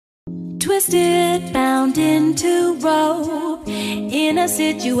Twisted, bound into rope, in a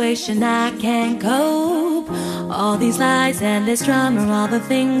situation I can't cope. All these lies and this drama, all the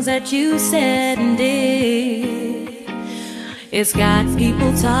things that you said and did. It's got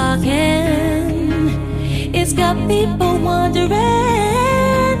people talking, it's got people wondering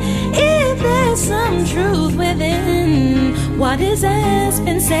if there's some truth within what has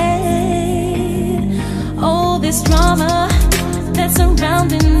been said. Oh, this drama that's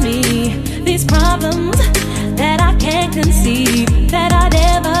surrounding me, these problems that I can't conceive, that I'd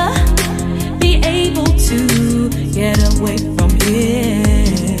ever be able to get away from here.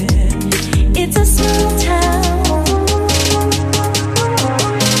 It's a small town.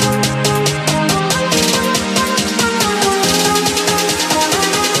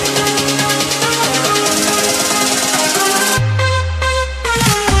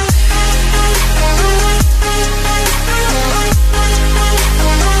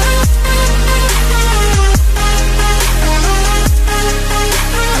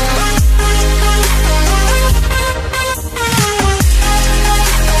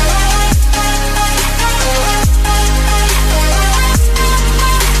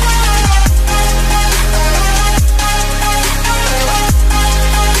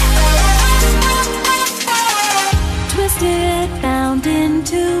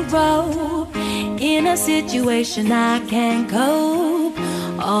 Situation I can't cope.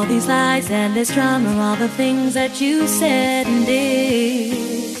 All these lies and this drama, all the things that you said and did.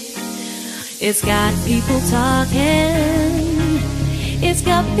 It's got people talking, it's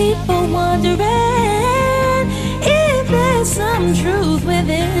got people wondering if there's some truth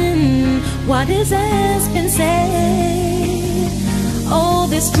within what has been said. Oh,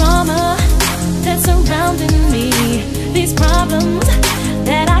 this drama that's surrounding me, these problems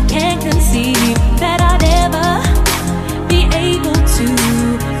that I can't conceive, that I'd ever be able to